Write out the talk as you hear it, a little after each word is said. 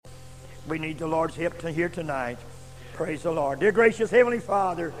We need the Lord's help here tonight. Praise the Lord. Dear gracious Heavenly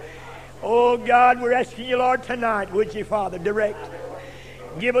Father, oh God, we're asking you, Lord, tonight, would you, Father, direct.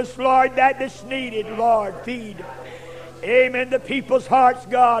 Give us, Lord, that's needed, Lord. Feed. Amen. The people's hearts,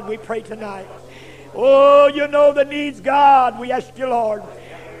 God, we pray tonight. Oh, you know the needs, God. We ask you, Lord.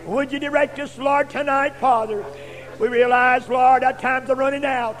 Would you direct us, Lord, tonight, Father? We realize, Lord, our times are running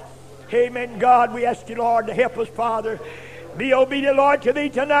out. Amen, God. We ask you, Lord, to help us, Father. Be obedient, Lord, to thee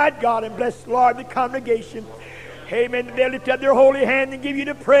tonight, God, and bless, Lord, the congregation. Amen. They'll lift up their holy hand and give you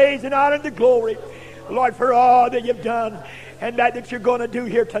the praise and honor and the glory, Lord, for all that you've done and that you're going to do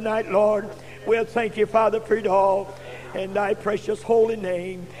here tonight, Lord. We'll thank you, Father, for it all. In thy precious holy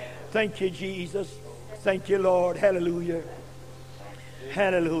name. Thank you, Jesus. Thank you, Lord. Hallelujah.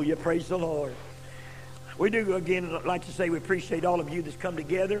 Hallelujah. Praise the Lord. We do, again, like to say we appreciate all of you that's come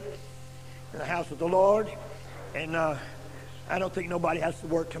together in the house of the Lord. And I don't think nobody has to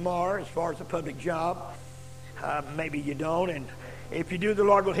work tomorrow as far as a public job. Maybe you don't. And if you do, the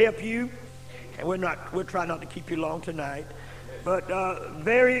Lord will help you. And we'll try not to keep you long tonight. But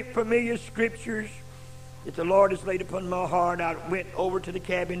very familiar scriptures that the Lord has laid upon my heart. I went over to the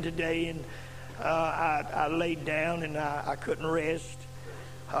cabin today and I laid down and I couldn't rest.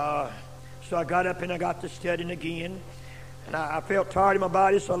 So I got up and I got to studying again. And I felt tired in my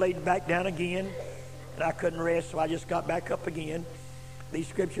body, so I laid back down again. And I couldn't rest, so I just got back up again. These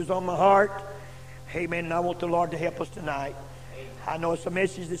scriptures on my heart. Amen. And I want the Lord to help us tonight. I know it's a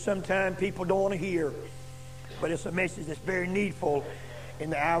message that sometimes people don't want to hear. But it's a message that's very needful in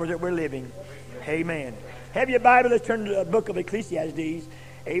the hour that we're living. Amen. Have your Bible? Let's turn to the book of Ecclesiastes.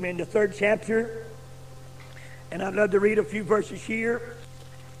 Amen. The 3rd chapter. And I'd love to read a few verses here.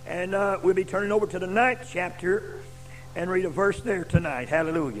 And we'll be turning over to the 9th chapter and read a verse there tonight.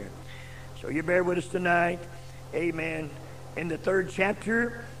 Hallelujah. So you bear with us tonight. Amen. In the 3rd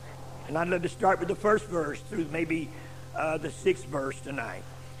chapter. And I'd love to start with the 1st verse through maybe the 6th verse tonight.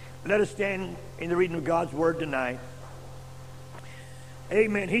 Let us stand in the reading of God's word tonight.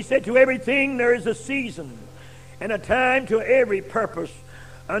 Amen. He said, to everything there is a season and a time to every purpose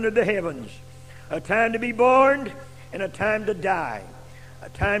under the heavens. A time to be born and a time to die. A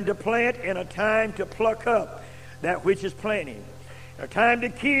time to plant and a time to pluck up that which is planted. A time to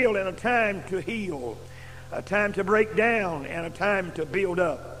kill and a time to heal. A time to break down and a time to build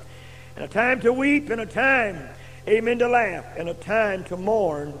up. And a time to weep and a time, amen, to laugh. And a time to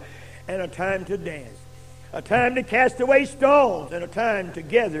mourn and a time to dance. A time to cast away stones and a time to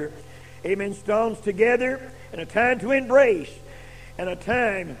gather, amen, stones together. And a time to embrace and a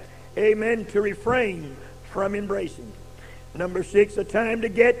time, amen, to refrain from embracing. Number 6, a time to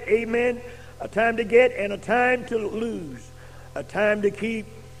get, amen, a time to get and a time to lose. A time to keep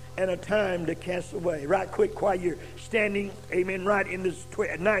and a time to cast away. Right quick while you're standing, amen, right in this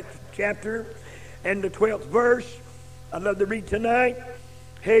 9th chapter and the 12th verse. I'd love to read tonight.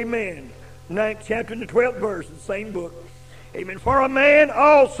 Amen. 9th chapter and the 12th verse, the same book. Amen. For a man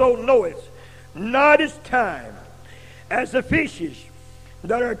also knoweth not his time, as the fishes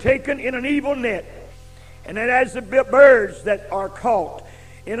that are taken in an evil net, and that as the birds that are caught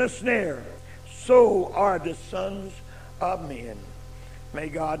in a snare, so are the sons of men. May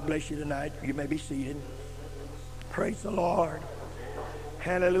God bless you tonight. You may be seated. Praise the Lord.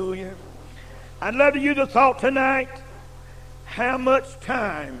 Hallelujah. I'd love to use the thought tonight. How much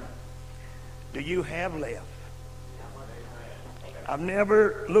time do you have left? I've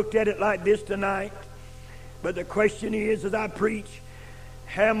never looked at it like this tonight. But the question is, as I preach,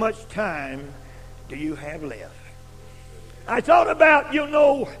 how much time do you have left? I thought about,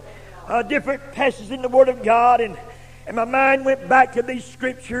 different passages in the Word of God, and my mind went back to these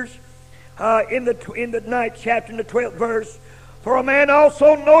scriptures in the 9th chapter and the 12th verse. For a man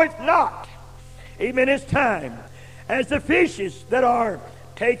also knoweth not, even his time, as the fishes that are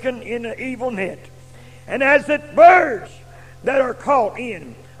taken in an evil net, and as the birds that are caught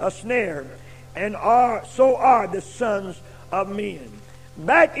in a snare, and so are the sons of men.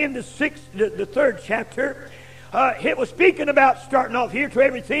 Back in the 3rd chapter, it was speaking about, starting off here, to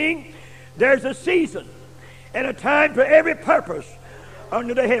everything there's a season and a time for every purpose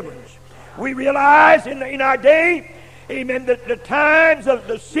under the heavens. We realize in our day, amen, that the times of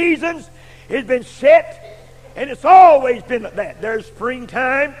the seasons has been set, and it's always been like that. There's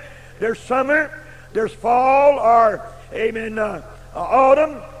springtime, there's summer, there's fall, or amen,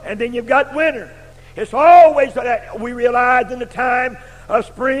 autumn, and then you've got winter. It's always like that. We realize in the time of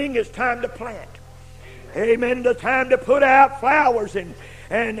spring, it's time to plant. Amen. The time to put out flowers and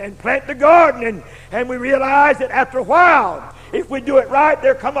plant the garden. And we realize that after a while, if we do it right,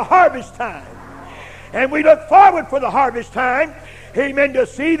 there come a harvest time. And we look forward for the harvest time. amen, to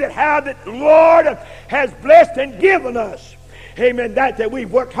see that how the Lord has blessed and given us, amen, that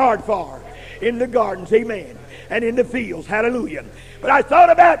we've worked hard for in the gardens, amen, and in the fields, hallelujah. But I thought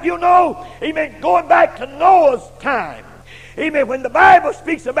about, amen, going back to Noah's time. Amen. When the Bible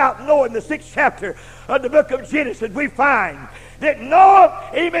speaks about Noah in the 6th chapter of the book of Genesis, we find that Noah,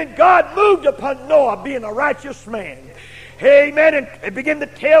 amen, God moved upon Noah being a righteous man. Amen. And began to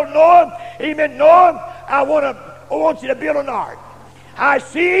tell Noah, amen, Noah, I want you to build an ark. I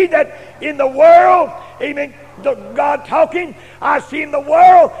see that in the world, amen, God talking, I see in the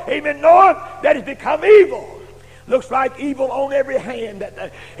world, amen, Noah, that has become evil. Looks like evil on every hand.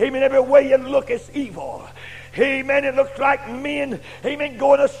 Amen, every way you look is evil. Amen. It looks like men, amen,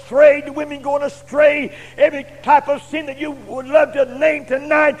 going astray, the women going astray. Every type of sin that you would love to name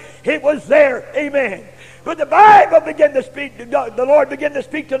tonight, it was there. Amen. But the Bible began to speak, the Lord began to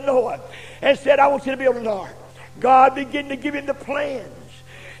speak to Noah and said, I want you to build an ark. God began to give him the plans,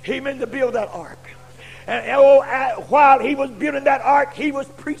 amen, to build that ark. And while he was building that ark, he was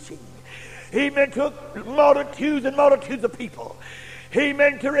preaching. Amen, to multitudes and multitudes of people.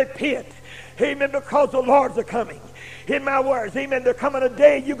 Amen, to repent. Amen, because the Lord's are coming. In my words, amen, there coming a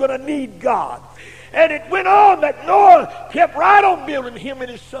day you're going to need God. And it went on that Noah kept right on building, him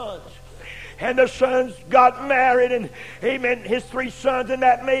and his sons. And the sons got married, and amen, his 3 sons, and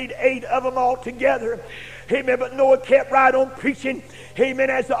that made 8 of them all together. Amen, but Noah kept right on preaching, amen,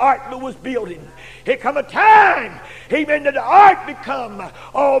 as the ark was building. It come a time, amen, that the ark become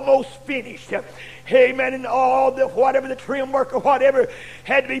almost finished. Amen, and all the whatever the trim work or whatever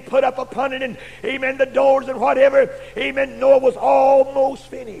had to be put up upon it, and amen, the doors and whatever, amen, Noah was almost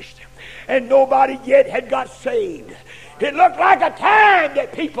finished. And nobody yet had got saved. It looked like a time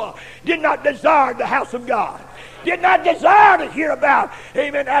that people did not desire the house of God. Did not desire to hear about.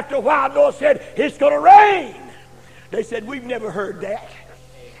 Amen. After a while, Noah said, it's going to rain. They said, we've never heard that.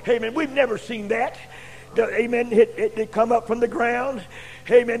 Amen. We've never seen that. Amen. It come up from the ground.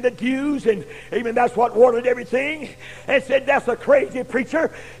 Amen. The dews, and amen, that's what watered everything. And said, that's a crazy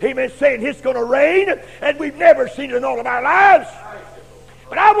preacher. Amen. Saying it's going to rain, and we've never seen it in all of our lives.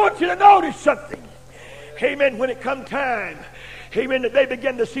 But I want you to notice something. Amen. When it come time, amen, that they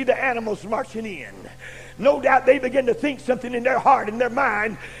begin to see the animals marching in. No doubt they begin to think something in their heart and their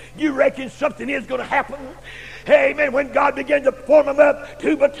mind. You reckon something is going to happen? Amen. When God began to form them up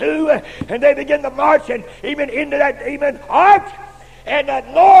 2 by 2, and they begin to march and even into that, amen, ark, and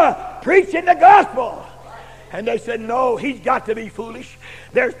Noah preaching the gospel. And they said, no, he's got to be foolish.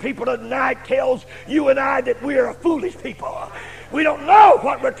 There's people tonight tells you and I that we are a foolish people. We don't know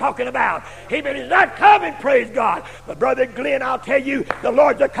what we're talking about. Amen. He's not coming, praise God. But Brother Glenn, I'll tell you, the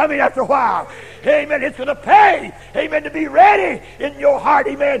Lord's are coming after a while. Amen. It's going to pay, amen, to be ready in your heart,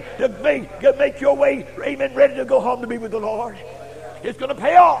 amen, to make your way, amen, ready to go home to be with the Lord. It's going to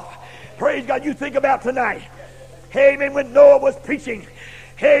pay off. Praise God. You think about tonight. Amen. When Noah was preaching,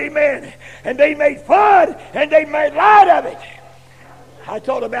 amen, and they made fun and they made light of it. I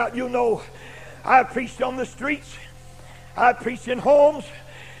thought about, I preached on the streets. I preached in homes.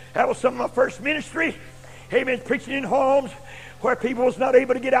 That was some of my first ministry. Amen. Preaching in homes where people was not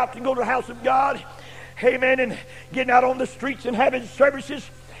able to get out to go to the house of God. Amen. And getting out on the streets and having services.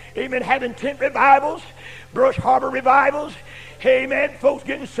 Amen. Having tent revivals, Brush Harbor revivals. Amen. Folks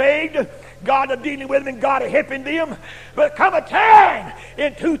getting saved. God is dealing with them and God is helping them. But come a time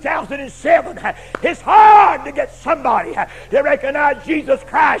in 2007, it's hard to get somebody to recognize Jesus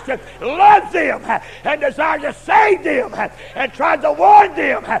Christ loves them and desires to save them and tries to warn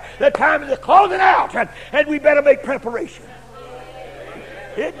them the time is closing out and we better make preparation.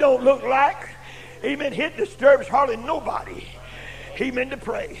 It don't look like, amen, it disturbs hardly nobody, amen, to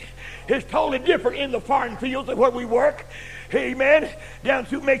pray. It's totally different in the foreign fields of where we work. Amen. Down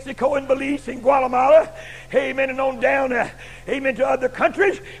through Mexico and Belize and Guatemala. Amen. And on down, amen, to other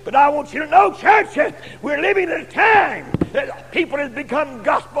countries. But I want you to know, church, we're living in a time that people have become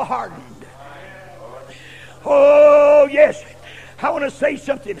gospel hardened. Oh, yes. I want to say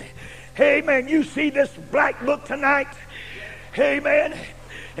something. Amen. You see this black book tonight. Amen.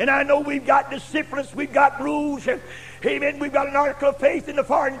 And I know we've got disciplines, we've got rules, amen, we've got an article of faith in the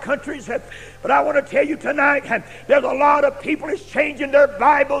foreign countries. But I want to tell you tonight, there's a lot of people that's changing their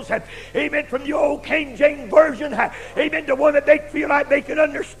Bibles, amen, from the old King James Version, amen, to one that they feel like they can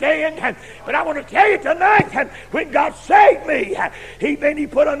understand. But I want to tell you tonight, when God saved me, amen, He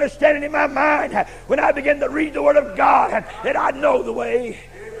put understanding in my mind when I began to read the Word of God, that I know the way.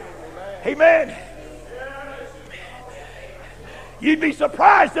 Amen. You'd be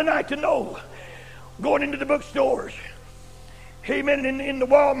surprised tonight to know, going into the bookstores, amen, in the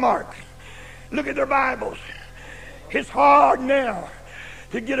Walmart, look at their Bibles. It's hard now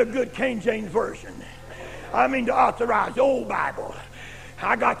to get a good King James Version. I mean, to authorize the old Bible.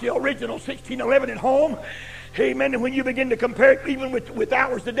 I got the original 1611 at home. Amen. And when you begin to compare it even with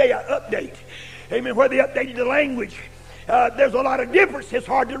ours today, I update. Amen. Where they updated the language. There's a lot of difference. It's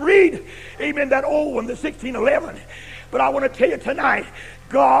hard to read. Amen. That old one, the 1611. But I want to tell you tonight,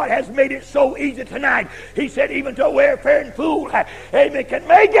 God has made it so easy tonight. He said even to a wayfaring fool, amen, can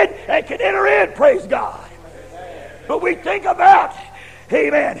make it and can enter in. Praise God. But we think about,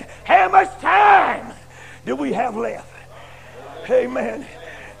 amen, how much time do we have left? Amen.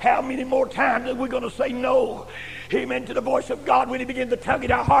 How many more times are we going to say no, amen, to the voice of God when he begins to tug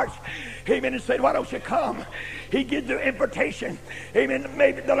at our hearts, amen, and say, why don't you come? He gives the invitation. Amen.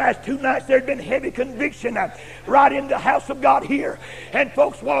 Maybe the last 2 nights there's been heavy conviction right in the house of God here. And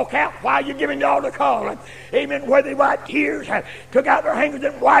folks walk out while you're giving the altar call. Amen. Where they wipe tears, took out their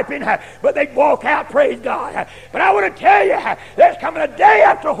handkerchiefs and wiping, but they walk out, praise God. But I want to tell you, there's coming a day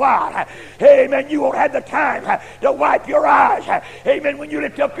after a while. Amen. You won't have the time to wipe your eyes. Amen. When you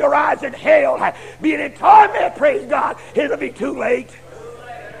lift up your eyes in hell, being in torment, praise God, it'll be too late.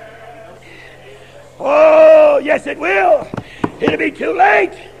 Oh, yes, it will. It'll be too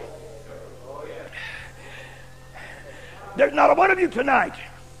late. There's not a one of you tonight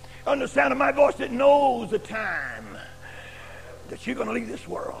on the sound of my voice that knows the time that you're going to leave this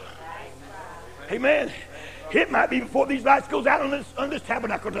world. Amen. It might be before these lights goes out on this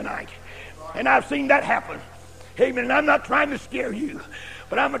tabernacle tonight. And I've seen that happen. Amen. And I'm not trying to scare you,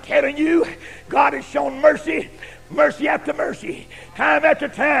 but I'm telling you, God has shown mercy. Mercy after mercy, time after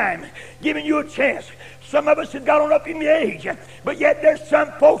time, giving you a chance. Some of us have got on up in the age, but yet there's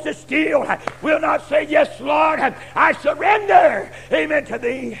some folks that still will not say, yes, Lord, I surrender, amen, to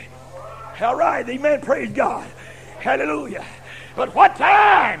thee. All right, amen, praise God. Hallelujah. But what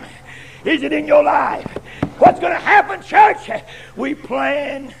time is it in your life? What's going to happen, church? We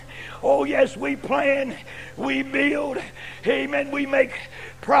plan. Oh, yes, we plan. We build. Amen, we make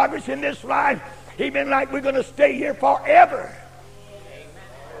progress in this life. Amen, like we're going to stay here forever.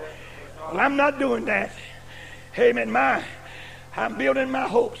 Well, I'm not doing that. Amen, I'm building my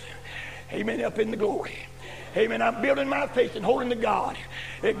hopes. Amen, up in the glory. Amen, I'm building my faith and holding to God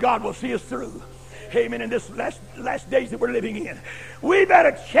that God will see us through. Amen, in this last days that we're living in. We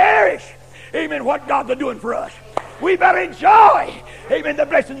better cherish, amen, what God's doing for us. We better enjoy, amen, the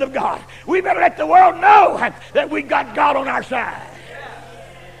blessings of God. We better let the world know that we got God on our side.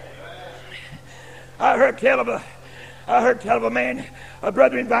 I heard tell of a man, a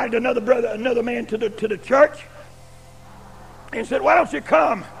brother invited another man to the church, and said, why don't you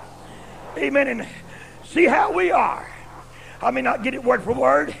come, amen, and see how we are. I may not get it word for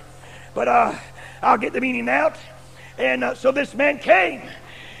word, but I'll get the meaning out. And so this man came,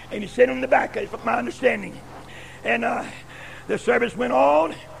 and he sat in the back, from my understanding. And the service went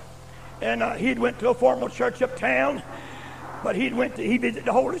on, and he went to a formal church uptown, but he visited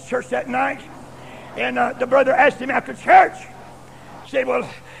the Holiness Church that night. And the brother asked him after church, said, well,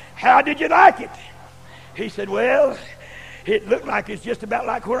 how did you like it? He said, well, it looked like it's just about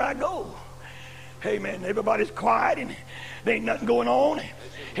like where I go. Amen. Everybody's quiet and there ain't nothing going on.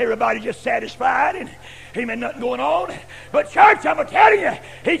 Everybody's just satisfied and amen, nothing going on. But church, I'm telling you,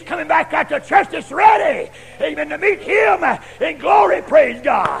 he's coming back after church that's ready. Amen. To meet him in glory, praise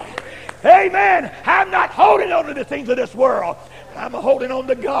God. Amen. I'm not holding on to the things of this world. I'm holding on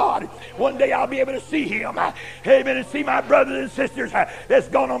to God. One day I'll be able to see him. Amen. And see my brothers and sisters that's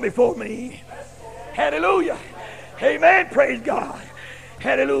gone on before me. Hallelujah. Amen. Praise God.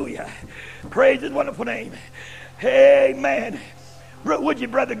 Hallelujah. Praise his wonderful name. Amen. Would you,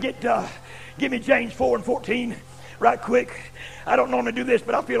 brother, give me James 4:14 right quick. I don't normally do this,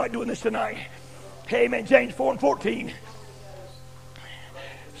 but I feel like doing this tonight. Amen. James 4:14.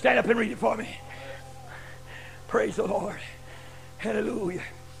 Stand up and read it for me. Praise the Lord. Hallelujah.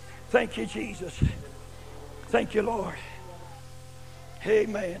 Thank you, Jesus. Thank you, Lord.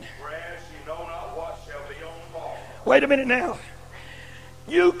 Amen. Whereas you know not what shall be on the morrow. Wait a minute now.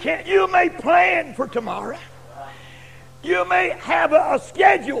 You may plan for tomorrow. You may have a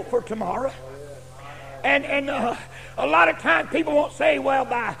schedule for tomorrow. And a lot of times people won't say, well,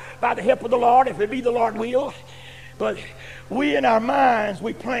 by the help of the Lord, if it be the Lord will. But we in our minds,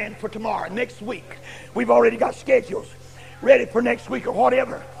 we plan for tomorrow, next week. We've already got schedules ready for next week or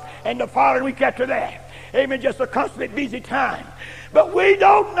whatever. And the following week after that. Amen. Just a constant busy time. But we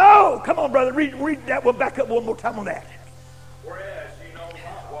don't know. Come on, brother. Read that. We'll back up one more time on that. Whereas you know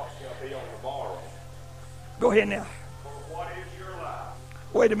not what shall be on the morrow. Go ahead now. For what is your life?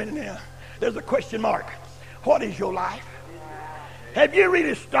 Wait a minute now. There's a question mark. What is your life? Have you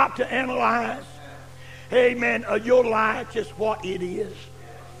really stopped to analyze? amen, of your life, just what it is.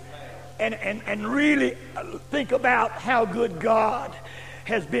 And really think about how good God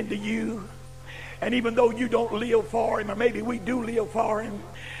has been to you. And even though you don't live for him, or maybe we do live for him,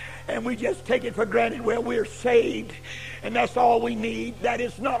 and we just take it for granted, well, we're saved, and that's all we need. That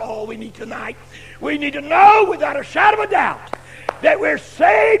is not all we need tonight. We need to know without a shadow of a doubt that we're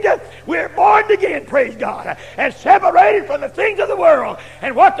saved, we're born again, praise God, and separated from the things of the world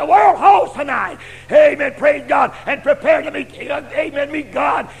and what the world holds tonight. Amen, praise God, and prepared to meet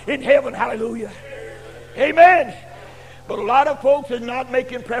God in heaven. Hallelujah. Amen. But a lot of folks are not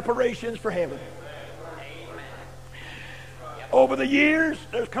making preparations for heaven. Over the years,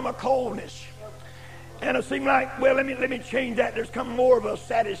 there's come a coldness. And it seemed like, well, let me change that. There's come more of a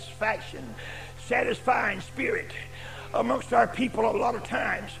satisfying spirit amongst our people a lot of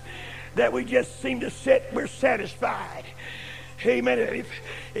times, that we just seem to sit, we're satisfied. Amen.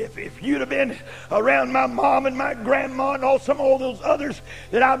 If you'd have been around my mom and my grandma and all those others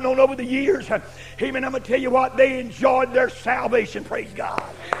that I've known over the years, amen, I'm going to tell you what, they enjoyed their salvation, praise God.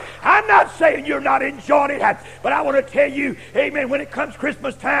 I'm not saying you're not enjoying it, but I want to tell you, amen, when it comes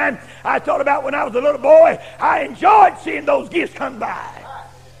Christmas time, I thought about when I was a little boy, I enjoyed seeing those gifts come by.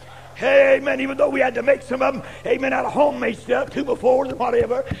 Amen. Even though we had to make some of them, amen, out of homemade stuff, 2x4s and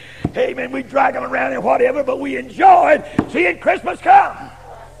whatever. Amen. We drag them around and whatever, but we enjoyed seeing Christmas come.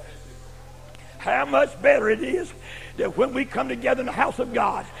 How much better it is that when we come together in the house of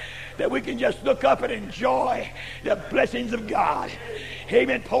God, that we can just look up and enjoy the blessings of God.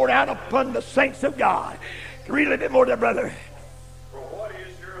 Amen. Poured out upon the saints of God. Read a little bit more there, brother. For what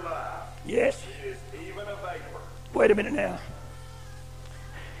is your life? Yes. It is even a vapor. Wait a minute now.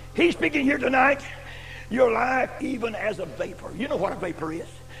 He's speaking here tonight. Your life even as a vapor. You know what a vapor is.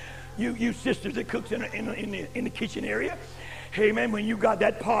 You sisters that cooks in the kitchen area. Hey man, when you got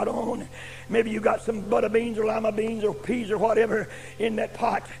that pot on, maybe you got some butter beans or lima beans or peas or whatever in that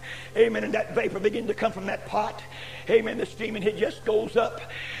pot. Amen. And that vapor begins to come from that pot. Amen. The steaming heat just goes up,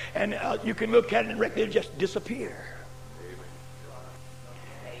 and you can look at it and reckon it'll just disappear.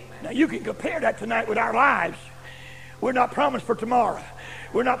 Now you can compare that tonight with our lives. We're not promised for tomorrow.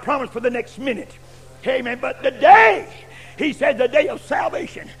 We're not promised for the next minute. Amen. But the day, he said, the day of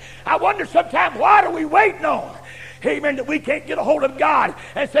salvation. I wonder sometimes, what are we waiting on? Amen. That we can't get a hold of God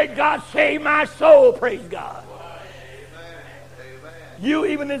and say, God, save my soul. Praise God. Amen. You,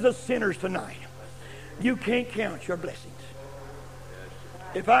 even as a sinner tonight, you can't count your blessings.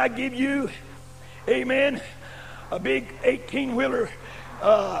 If I give you, amen, a big 18-wheeler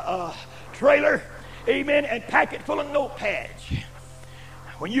trailer, amen, and pack it full of notepads,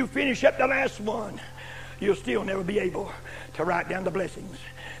 when you finish up the last one, you'll still never be able to write down the blessings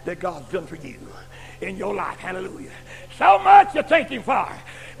that God's done for you in your life. Hallelujah. So much to thank him for.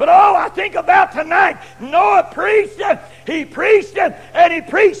 But oh, I think about tonight, Noah preached, he preached, and he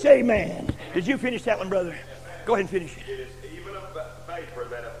preached, amen. Did you finish that one, brother? Go ahead and finish it. It is even a vapor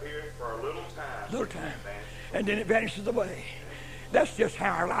that appears for a little time. Little time. And then it vanishes away. That's just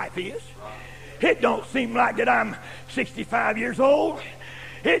how our life is. It don't seem like that I'm 65 years old.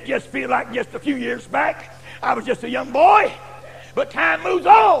 It just feels like just a few years back, I was just a young boy. But time moves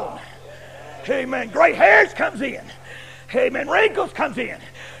on. Amen. Gray hairs comes in. Amen. Wrinkles comes in.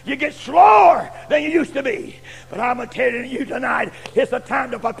 You get slower than you used to be. But I'm going to tell you tonight, it's a time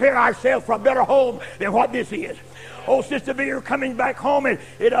to prepare ourselves for a better home than what this is. Oh, Sister Vera coming back home at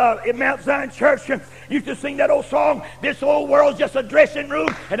Mount Zion Church used to sing that old song, this old world's just a dressing room,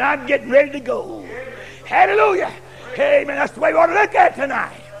 and I'm getting ready to go. Hallelujah. Amen. That's the way we ought to look at it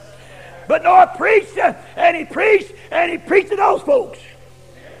tonight. But Noah preached, and he preached, and he preached to those folks.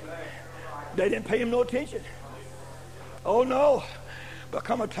 They didn't pay him no attention. Oh, no. There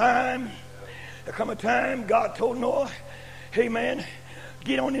come a time, God told Noah, hey, man,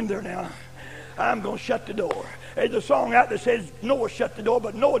 get on in there now. I'm going to shut the door. There's a song out that says Noah shut the door,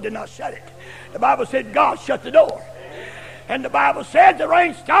 but Noah did not shut it. The Bible said God shut the door. And the Bible said the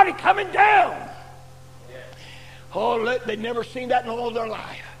rain started coming down. Oh, they'd never seen that in all their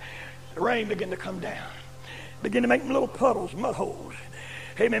life. The rain began to come down. Began to make little puddles, mud holes.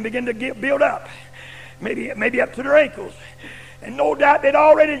 Amen. Begin to build up. Maybe up to their ankles. And no doubt they'd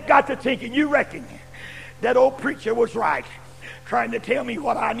already got to thinking, you reckon that old preacher was right, trying to tell me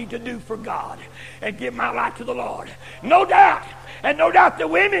what I need to do for God and give my life to the Lord. No doubt. And no doubt the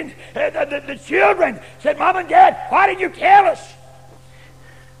women, the children said, Mom and Dad, why didn't you tell us?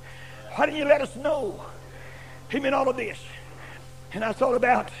 Why didn't you let us know? Him and all of this. And I thought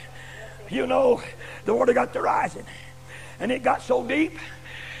about, the water got to rising. And it got so deep,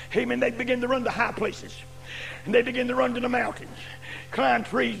 they began to run to high places. And they began to run to the mountains. Climb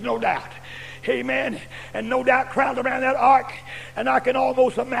trees, no doubt. Amen. And no doubt crowds around that ark. And I can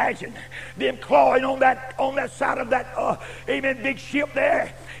almost imagine them clawing on that side of that, amen, big ship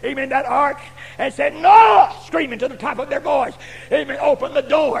there. Amen, that ark. And said, Noah, screaming to the top of their voice. Amen, open the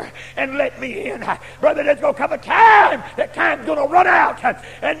door and let me in. Brother, there's going to come a time, that time's going to run out.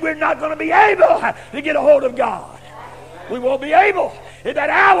 And we're not going to be able to get a hold of God. We won't be able in that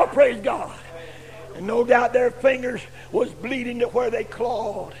hour, praise God. And no doubt their fingers was bleeding to where they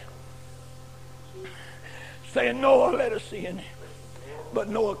clawed, saying, Noah, let us in. But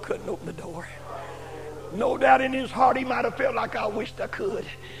Noah couldn't open the door. No doubt in his heart he might have felt like, I wished I could.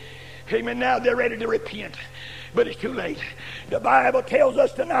 Amen. Now they're ready to repent, but it's too late. The Bible tells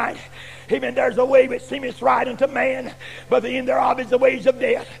us tonight, amen, there's a way which seemeth right unto man, but the end thereof is the ways of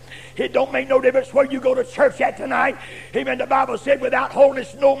death. It don't make no difference where you go to church at tonight. Amen. The Bible said, without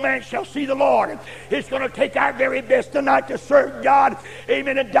holiness no man shall see the Lord. It's going to take our very best tonight to serve God.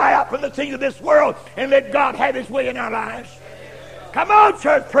 Amen. And die out from the things of this world and let God have his way in our lives. Come on,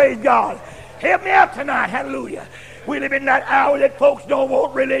 church. Praise God. Help me out tonight. Hallelujah. We live in that hour that folks don't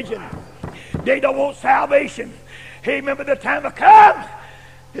want religion. They don't want salvation. Amen. But the time will come,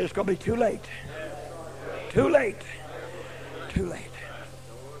 it's going to be too late. Too late. Too late.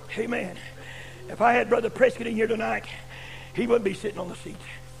 Amen. If I had Brother Prescott in here tonight, he wouldn't be sitting on the seat.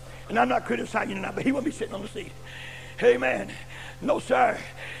 And I'm not criticizing you tonight, but he wouldn't be sitting on the seat. Amen. No, sir.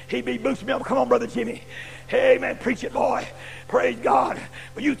 He'd be boosting me up. Come on, Brother Jimmy. Amen. Preach it, boy. Praise God.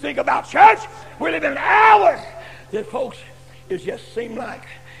 When you think about church, we live in an hour that, folks, it just seems like,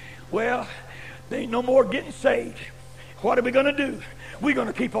 well, there ain't no more getting saved. What are we going to do? We're going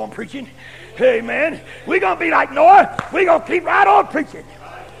to keep on preaching. Amen. We're going to be like Noah. We're going to keep right on preaching.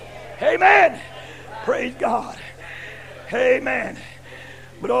 Amen. Praise God. Amen.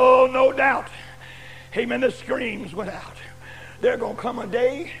 But oh, no doubt, amen, the screams went out. There's going to come a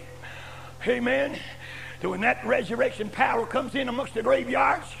day, amen, that when that resurrection power comes in amongst the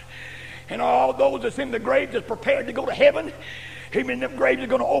graveyards, and all those that's in the graves that's prepared to go to heaven, amen, them graves are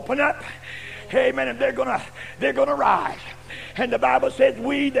going to open up, amen, and they're going to rise. And the Bible says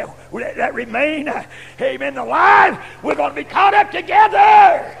we that remain, amen, alive, we're going to be caught up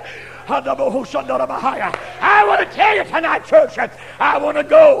together. I want to tell you tonight, church, I want to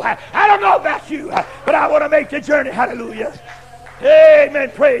go. I don't know about you, but I want to make the journey. Hallelujah.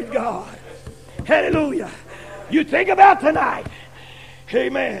 Amen. Praise God. Hallelujah. You think about tonight.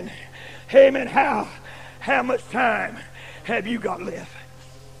 Amen. Amen. How much time have you got left?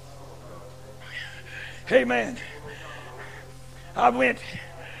 Amen. I went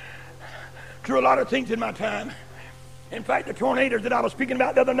through a lot of things in my time. In fact, the tornadoes that I was speaking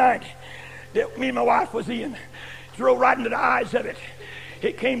about the other night, that me and my wife was in, drove right into the eyes of it.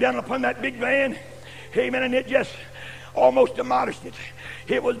 It came down upon that big van, amen, and it just almost demolished it.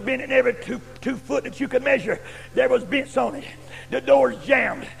 It was bent in every two foot that you could measure. There was bents on it. The doors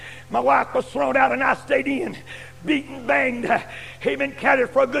jammed. My wife was thrown out and I stayed in. Beaten, banged, amen, carried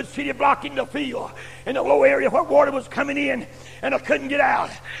for a good city block in the field, in the low area where water was coming in, and I couldn't get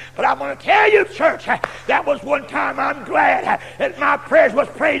out. But I want to tell you, church, that was one time I'm glad that my prayers was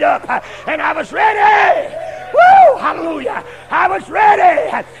prayed up, and I was ready. Woo, hallelujah. I was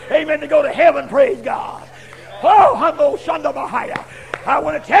ready, amen, to go to heaven, praise God. Oh, humble Shanda Bahaya. I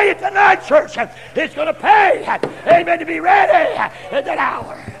want to tell you tonight, church, it's going to pay, amen, to be ready at that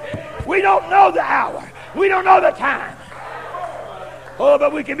hour. We don't know the hour. We don't know the time. Oh,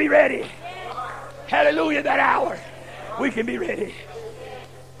 but we can be ready. Hallelujah, that hour. We can be ready.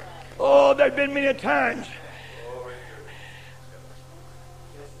 Oh, there's been many times.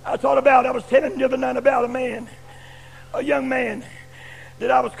 I was telling the other night about a young man that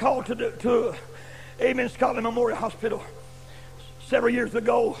I was called to Amen Scotland Memorial Hospital several years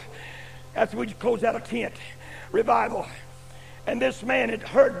ago after we closed out a tent revival. And this man had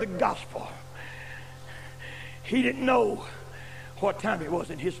heard the gospel. He didn't know what time it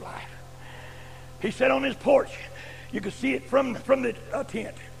was in his life. He sat on his porch. You could see it from the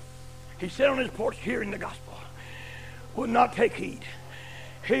tent. He sat on his porch hearing the gospel. Would not take heed.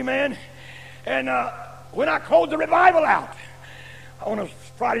 Amen. And when I closed the revival out, on a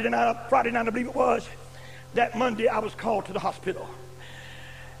Friday night, I believe it was, that Monday I was called to the hospital.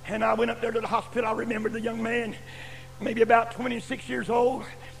 And I went up there to the hospital. I remember the young man, maybe about 26 years old.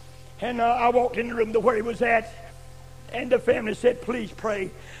 And I walked in the room to where he was at, and the family said, please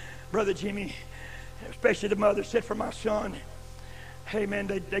pray, Brother Jimmy, especially the mother said, for my son. Hey, man,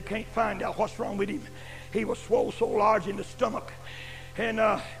 they can't find out what's wrong with him. He was swollen so large in the stomach. And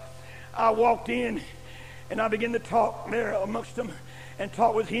I walked in, and I began to talk there amongst them and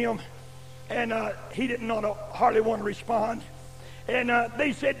talk with him. And he didn't hardly want to respond. And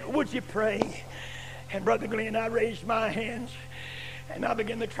they said, would you pray? And Brother Glenn, I raised my hands, and I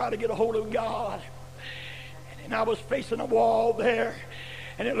began to try to get a hold of God. And I was facing a wall there,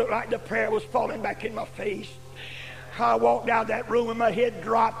 and it looked like the prayer was falling back in my face. I walked out of that room and my head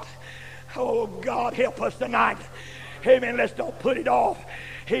dropped. Oh, God, help us tonight. Amen. Let's don't put it off.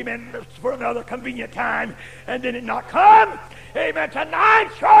 Amen. For another convenient time and then it not come. Amen. Tonight,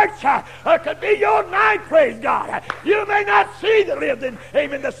 church, could be your night, praise God. You may not see the living,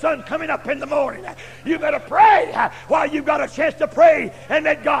 amen, the sun coming up in the morning. You better pray while you've got a chance to pray and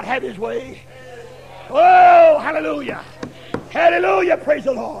let God have his way. Oh, hallelujah. Hallelujah. Praise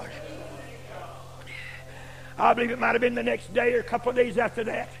the Lord. I believe it might have been the next day or a couple of days after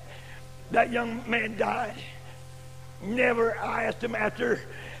that, that young man died. Never, I asked him after,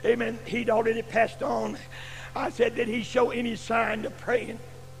 amen, he'd already passed on. I said, did he show any sign of praying?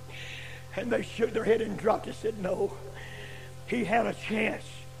 And they shook their head and dropped and said, no. He had a chance.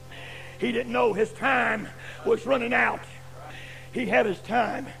 He didn't know his time was running out. He had his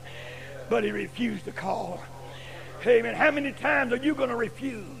time, but he refused to call. Amen. How many times are you going to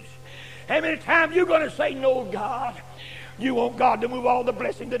refuse? How many times are you going to say, no, God? You want God to move all the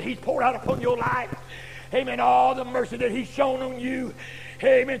blessings that he's poured out upon your life. Amen. All the mercy that he's shown on you.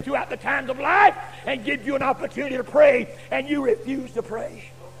 Amen. Throughout the times of life, and give you an opportunity to pray, and you refuse to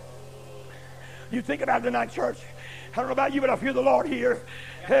pray. You think about it tonight, church. I don't know about you, but I feel the Lord here.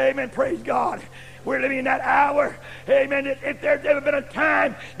 Amen. Praise God. We're living in that hour. Amen. If there's ever been a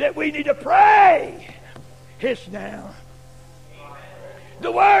time that we need to pray, it's now.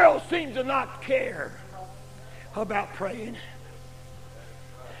 The world seems to not care about praying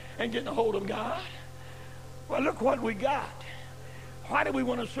and getting a hold of God. Well, look what we got. Why do we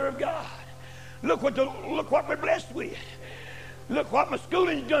want to serve God? Look what we're blessed with. Look what my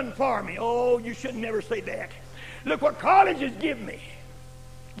schooling's done for me. Oh, you should never say that. Look what college has given me.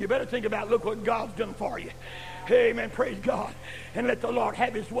 You better think about, look what God's done for you. Amen. Praise God. And let the Lord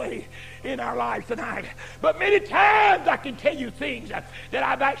have his way in our lives tonight. But many times I can tell you things that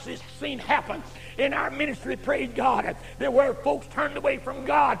I've actually seen happen in our ministry, praise God, that where folks turned away from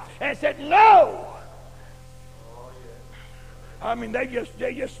God and said, no. I mean, they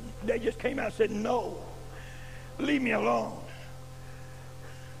just came out and said, no. Leave me alone.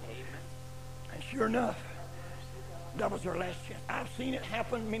 And sure enough, that was their last chance. I've seen it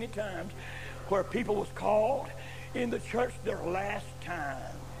happen many times where people was called in the church their last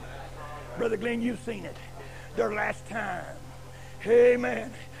time. Brother Glenn, you've seen it. Their last time.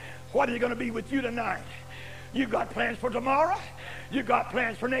 Amen. What is it going to be with you tonight? You've got plans for tomorrow. You've got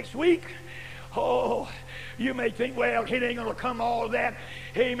plans for next week. Oh, you may think, well, it ain't going to come all of that.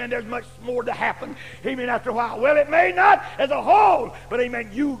 Amen. There's much more to happen. Amen. After a while. Well, it may not as a whole. But,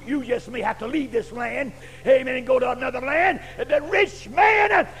 amen, you just may have to leave this land. Amen. And go to another land. The rich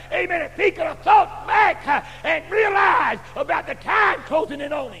man, amen, if he could have thought back and realized about the time closing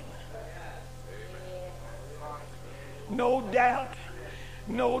in on him. No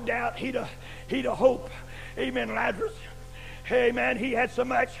doubt he'd have hoped. Amen, Lazarus. Amen. He had so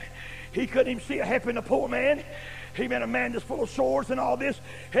much. He couldn't even see a helping the poor man. Amen. A man that's full of sores and all this.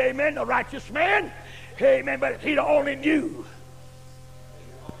 Amen. A righteous man. Amen. But if he'd only knew.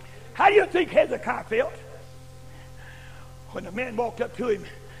 How do you think Hezekiah felt when the man walked up to him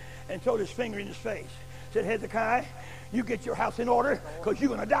and threw his finger in his face? Said, Hezekiah, you get your house in order because you're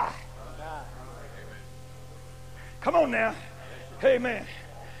going to die. Come on now. Amen.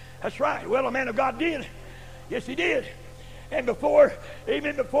 That's right. Well, a man of God did. Yes, he did. And before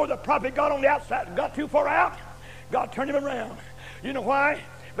the prophet got on the outside, got too far out, God turned him around. You know why?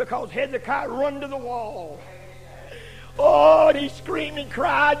 Because Hezekiah run to the wall. Oh, and he screamed and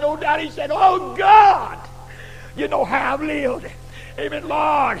cried. No doubt he said, oh, God, you know how I've lived. Amen,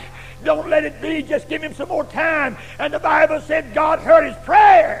 Lord, don't let it be. Just give him some more time. And the Bible said God heard his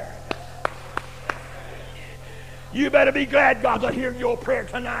prayer. You better be glad God's hearing your prayer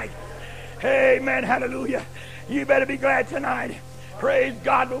tonight. Amen, hallelujah. You better be glad tonight. Praise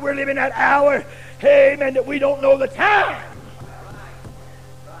God, but we're living that hour, amen, that we don't know the time.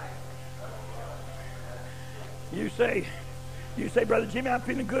 You say, Brother Jimmy, I'm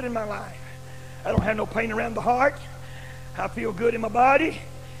feeling good in my life. I don't have no pain around the heart. I feel good in my body.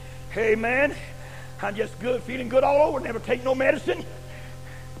 Amen. I'm just good, feeling good all over. Never take no medicine.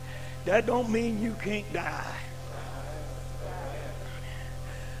 That don't mean you can't die.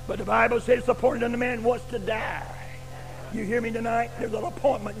 But the Bible says it's appointed unto man wants to die. You hear me tonight? There's an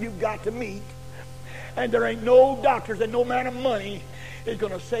appointment you've got to meet. And there ain't no doctors and no amount of money is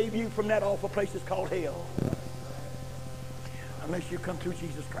going to save you from that awful place that's called hell. Unless you come through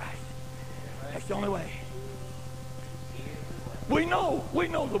Jesus Christ. That's the only way. We know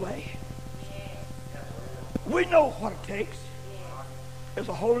the way. We know what it takes. There's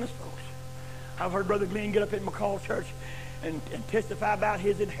a holiness, folks. I've heard Brother Glenn get up at McCall Church and testify about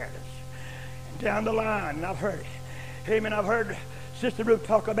his inheritance. And down the line, and I've heard it. Amen. I've heard Sister Ruth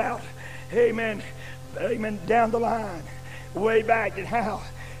talk about, amen, down the line, way back, and how,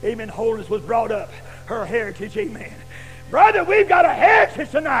 amen, holiness was brought up, her heritage, amen. Brother, we've got a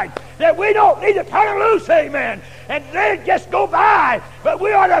heritage tonight that we don't need to turn loose, amen, and let it just go by. But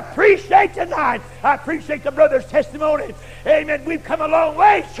we ought to appreciate tonight. I appreciate the brother's testimony. Amen. We've come a long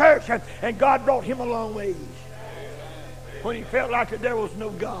way, church, and God brought him a long ways. When he felt like that there was no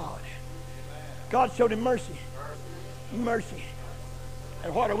God, God showed him mercy. Mercy.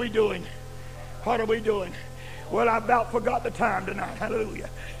 And what are we doing? What are we doing? Well, I about forgot the time tonight. Hallelujah.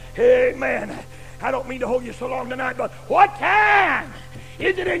 Amen. I don't mean to hold you so long tonight, but what time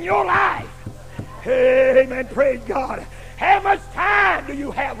is it in your life? Amen. Praise God. How much time do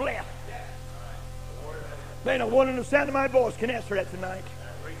you have left? Man, no one in the sound of my voice can answer that tonight.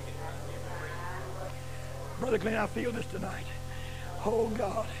 Brother Glenn, I feel this tonight. Oh,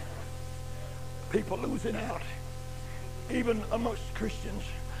 God. People losing out. Even amongst Christians,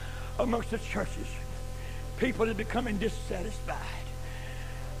 amongst the churches. People are becoming dissatisfied.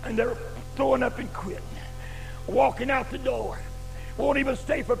 And they're throwing up and quitting. Walking out the door. Won't even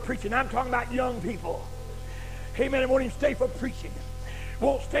stay for preaching. I'm talking about young people. Amen. Won't even stay for preaching.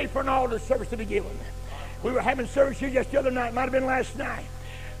 Won't stay for an altar service to be given. We were having service here just the other night. Might have been last night.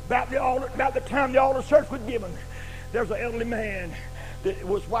 About the time the altar service was given. There was an elderly man that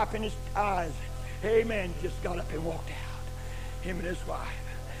was wiping his eyes. Amen. Just got up and walked out. Him and his wife.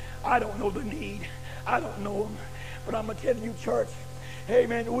 I don't know the need. I don't know them. But I'm going to tell you, church.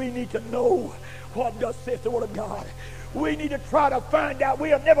 Amen. We need to know what does saith the Word of God. We need to try to find out.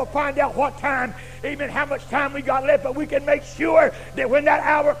 We'll never find out what time, amen, how much time we got left, but we can make sure that when that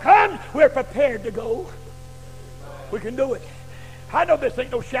hour comes, we're prepared to go. We can do it. I know this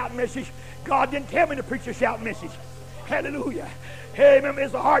ain't no shouting message. God didn't tell me to preach a shouting message. Hallelujah. Amen.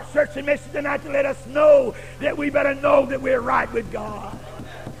 It's a heart-searching message tonight to let us know that we better know that we're right with God.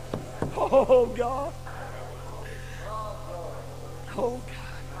 Oh, God. Oh, God.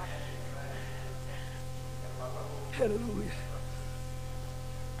 Hallelujah.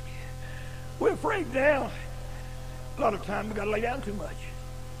 We're afraid now. A lot of times we've got to lay down too much.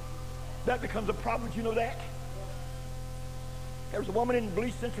 That becomes a problem. Did you know that? There was a woman in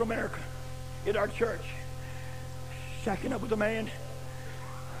Belize, Central America, in our church, shacking up with a man.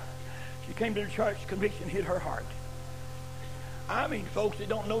 She came to the church. Conviction hit her heart. I mean, folks that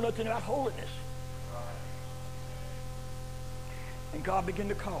don't know nothing about holiness. And God began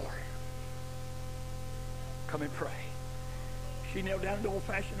to call her. Come and pray. She knelt down at the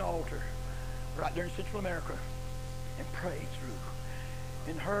old-fashioned altar right there in Central America and prayed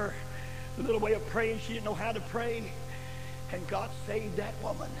through. In her little way of praying, she didn't know how to pray. And God saved that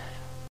woman.